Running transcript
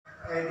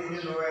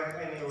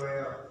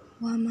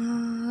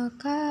وَمَا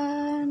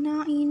كَانَ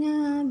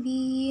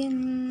لِنَبِيٍّ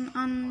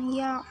أَنْ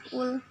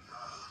يَغُلَّ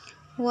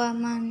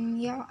وَمَنْ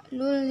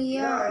يَغْلُلْ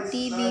يَأْتِ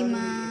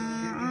بِمَا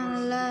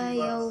غَلَّ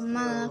يَوْمَ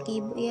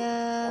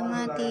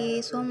الْقِيَامَةِ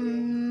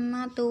ثُمَّ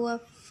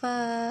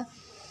تُوَفَّى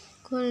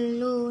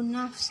كُلُّ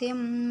نَفْسٍ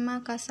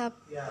مَا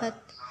كَسَبَتْ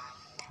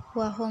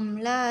وَهُمْ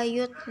لَا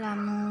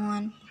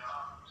يُظْلَمُونَ.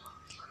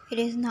 It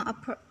is not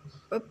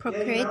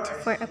appropriate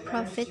for a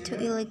prophet to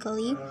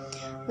illegally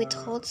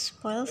withhold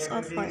spoils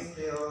of war,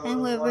 and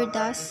whoever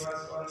does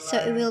so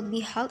it will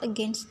be held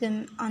against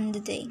them on the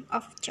day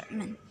of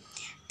judgment.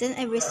 Then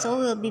every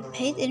soul will be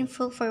paid in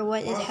full for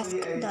what it has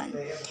done,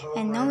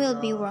 and none will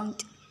be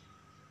wronged.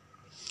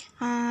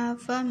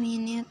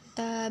 أَفَمَنِ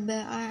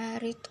اتَّبَعَ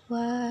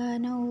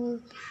رِضْوَانَ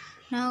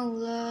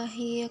اللَّهِ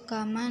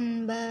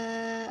كَمَنْ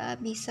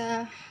بَاءَ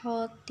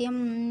بِسَخَطٍ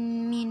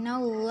مِّنَ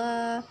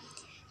اللَّهِ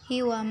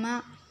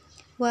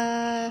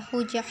وَمَأْوَاهُ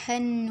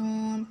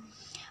جَهَنَّمُ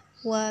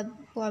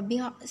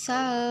وَبِئْسَ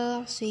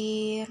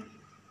الْمَصِيرُ.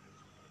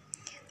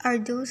 Are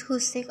those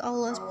who seek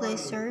Allah's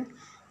pleasure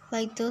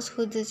like those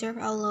who deserve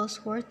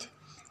Allah's wrath?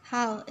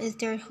 Hell is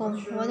their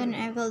home, what an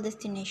evil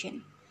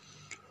destination.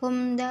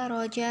 Hum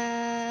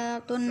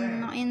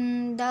darajatun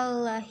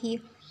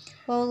indallahi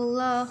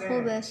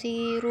wallahu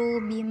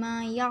basiru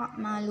bima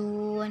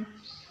ya'malun.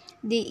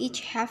 They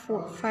each have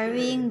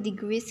varying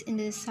degrees in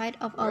the sight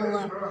of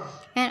Allah,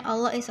 and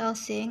Allah is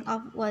all-seeing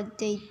of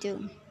what they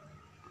do.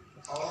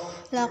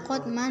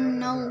 Laqad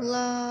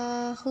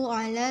mannallahu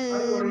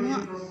 'alal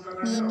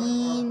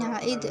mu'minina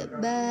idh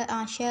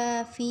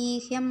ba'atha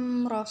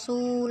fihim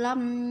rasulam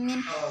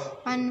min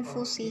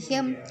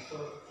anfusihim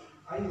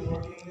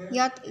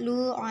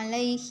yatlu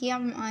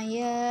 'alaihim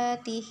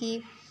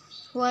ayatihi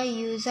wa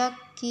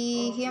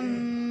yuzakkihim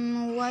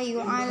wa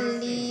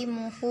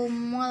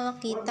yu'allimuhumul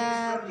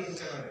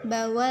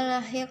kitaba wal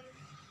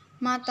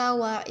hikmata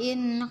wa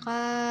in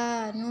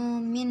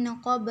kanu min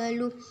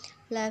qablu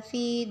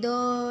lafi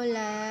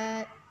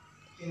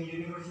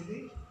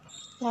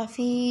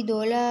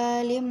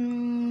dolalim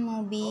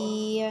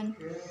mubin.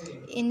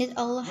 Indeed,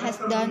 Allah has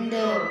done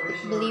the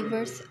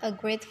believers a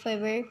great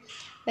favor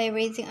by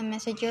raising a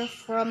messenger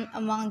from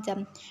among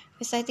them,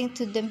 reciting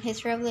to them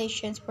his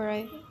revelations,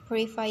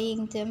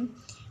 purifying them,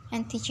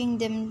 and teaching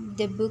them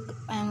the book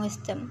and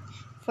wisdom.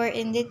 For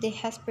indeed they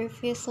has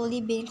previously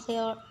been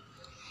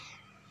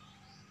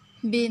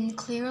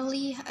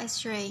clearly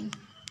astray.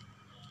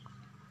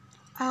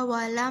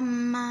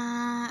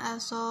 Awalamma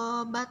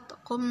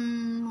asabatkum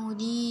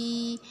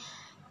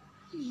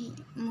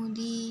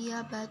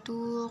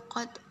mudiyabatu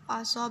qad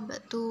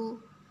asabtum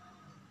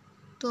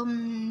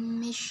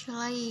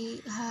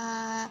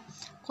mislaiha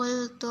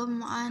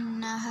qultum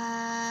anna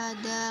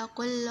hada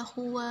qul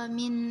huwa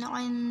min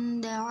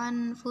 'inda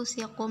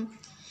anfusikum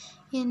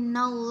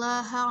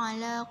innallaha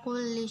ala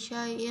kulli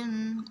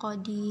syai'in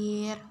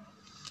qadir.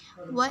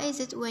 Why is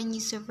it when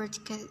you suffered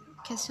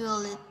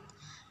casualties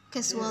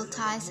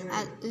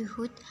at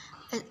Uhud,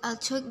 at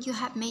Al-Tug you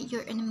have made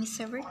your enemies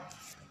suffer?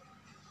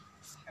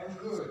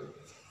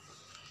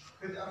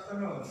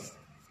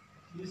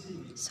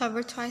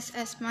 Suffer twice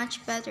as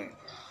much better.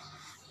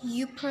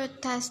 You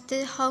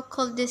protested, how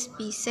could this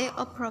be? Say,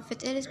 O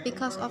Prophet, it is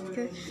because of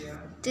your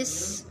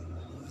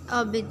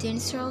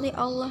disobedience. Surely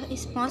Allah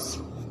is most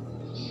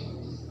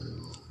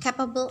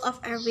capable of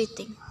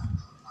everything.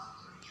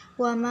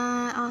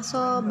 وَمَا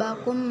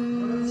أَصَابَكُمْ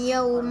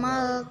يَوْمَ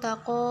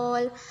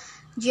الْتَقَى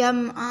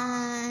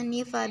الْجَمْعَانِ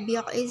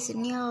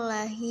فَبِإِذْنِ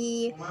اللَّهِ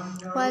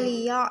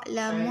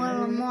وَلِيَعْلَمَ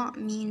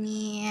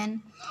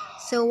الْمُؤْمِنِينَ.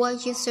 So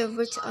what you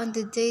suffered on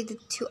the day the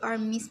two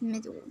armies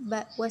met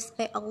was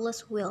by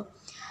Allah's will,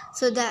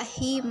 so that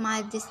He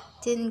might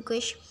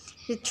distinguish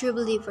the true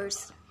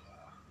believers.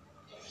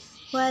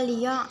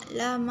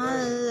 وَلِيَعْلَمَ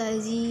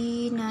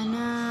الَّذِينَ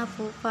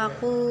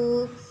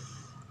نَافَقُوا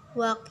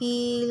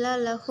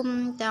وَقِيلَ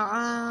لَهُمْ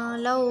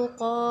تَعَالَوْا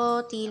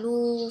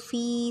قَاتِلُوا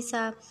فِي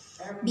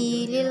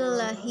سَبِيلِ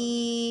اللَّهِ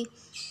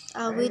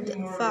أَوِ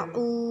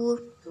ادْفَعُوا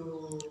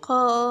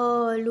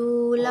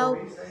قَالُوا لَوْ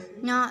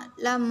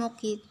نَعْلَمُ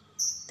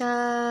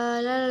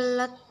قِتَالًا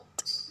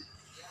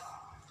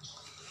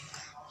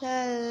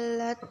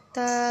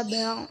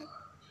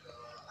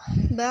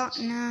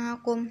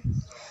لَاتَّبَعْنَاكُمْ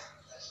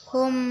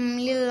هُمْ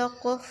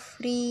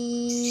لِلْكُفْرِ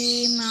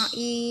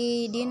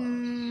مَعِيدٍ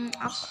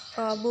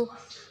أَقْرَبُ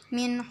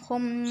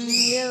مِنْهُمْ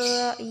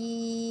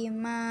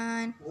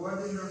لِلْإِيمَانِ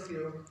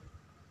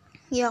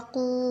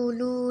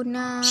يَقُولُونَ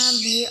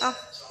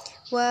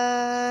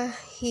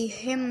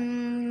بِأَفْوَاهِهِمْ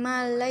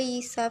مَا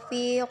لَيْسَ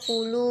فِي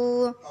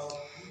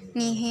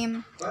قُلُوبِهِمْ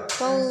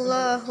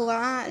وَاللَّهُ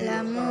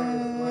أَعْلَمُ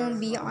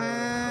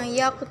بِمَا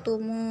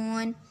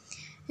يَكْتُمُونَ.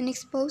 And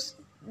exposed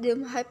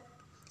them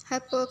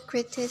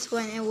hypocrites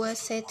when it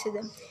was said to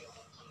them,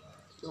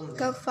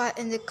 go fight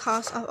in the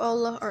cause of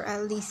Allah, or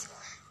at least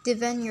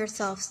defend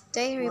yourselves.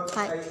 They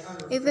replied,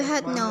 if we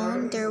had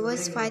known there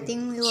was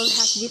fighting, we would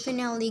have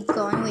definitely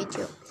gone with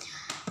you.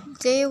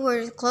 They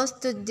were close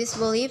to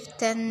disbelief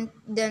than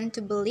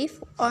to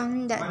believe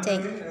on that day,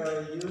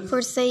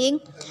 for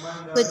saying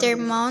with their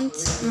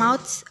mouths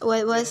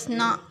what was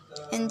not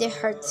in their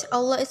hearts.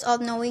 Allah is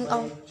all-knowing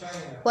of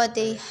what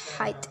they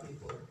hide.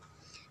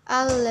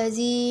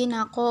 الذين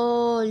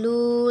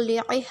قالوا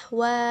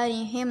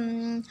لإخوانهم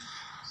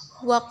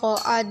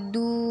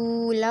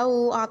وقعدوا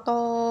لو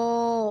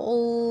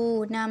أطاعونا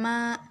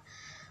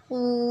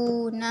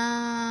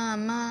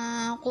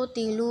ما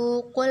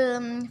قتلوا قل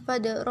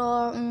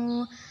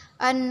فادرءوا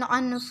عن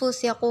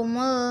أنفسكم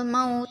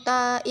الموت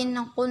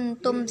إن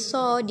كنتم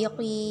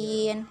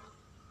صادقين.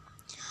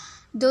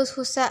 Those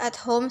who sat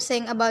at home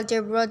saying about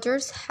their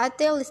brothers, had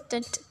they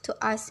listened to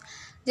us,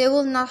 they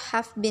would not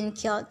have been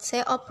killed.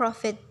 Say, O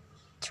Prophet,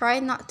 try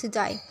not to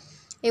die,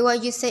 if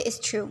what you say is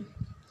true.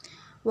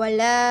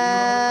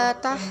 وَلَا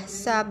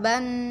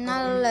تَحْسَبَنَّ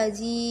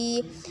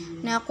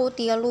الَّذِينَ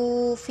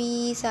قُتِلُوا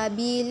فِي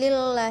سَبِيلِ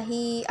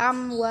اللَّهِ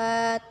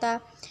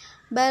أَمْوَاتًا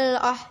بَلْ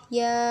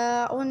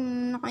أَحْيَاءٌ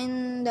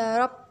عِندَ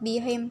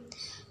رَبِّهِمْ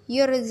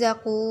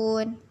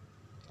يُرْزَقُونَ.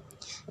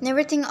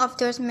 Never think of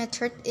those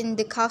martyred in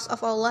the cause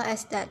of Allah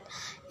as dead.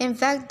 In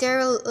fact, they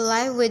are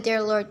alive with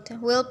their Lord,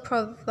 well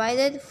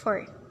provided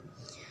for.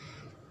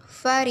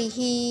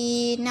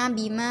 فَرِحِينَ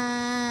بِمَا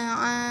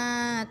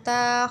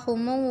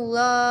آتَاهُمُ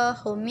اللَّهُ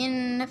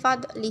مِنْ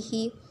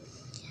فَضْلِهِ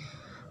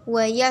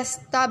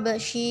وَيَسْتَبْشِرُونَ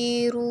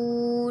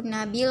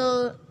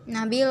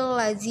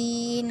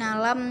بِالَّذِينَ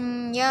لَمْ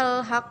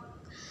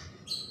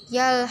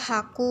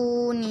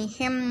يَلْحَقُوا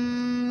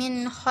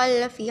مِنْ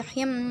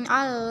خَلْفِهِمْ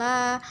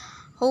أَلَّا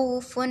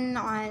خوف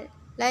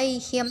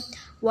عليهم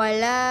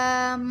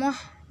ولا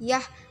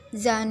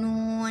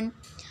يحزنون.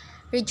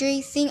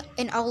 Rejoicing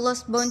in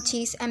Allah's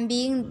bounties and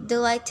being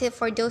delighted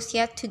for those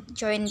yet to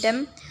join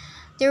them,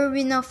 there will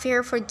be no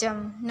fear for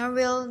them, nor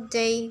will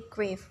they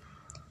grieve.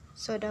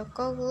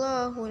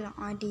 Sadaqallahul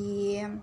Adzim.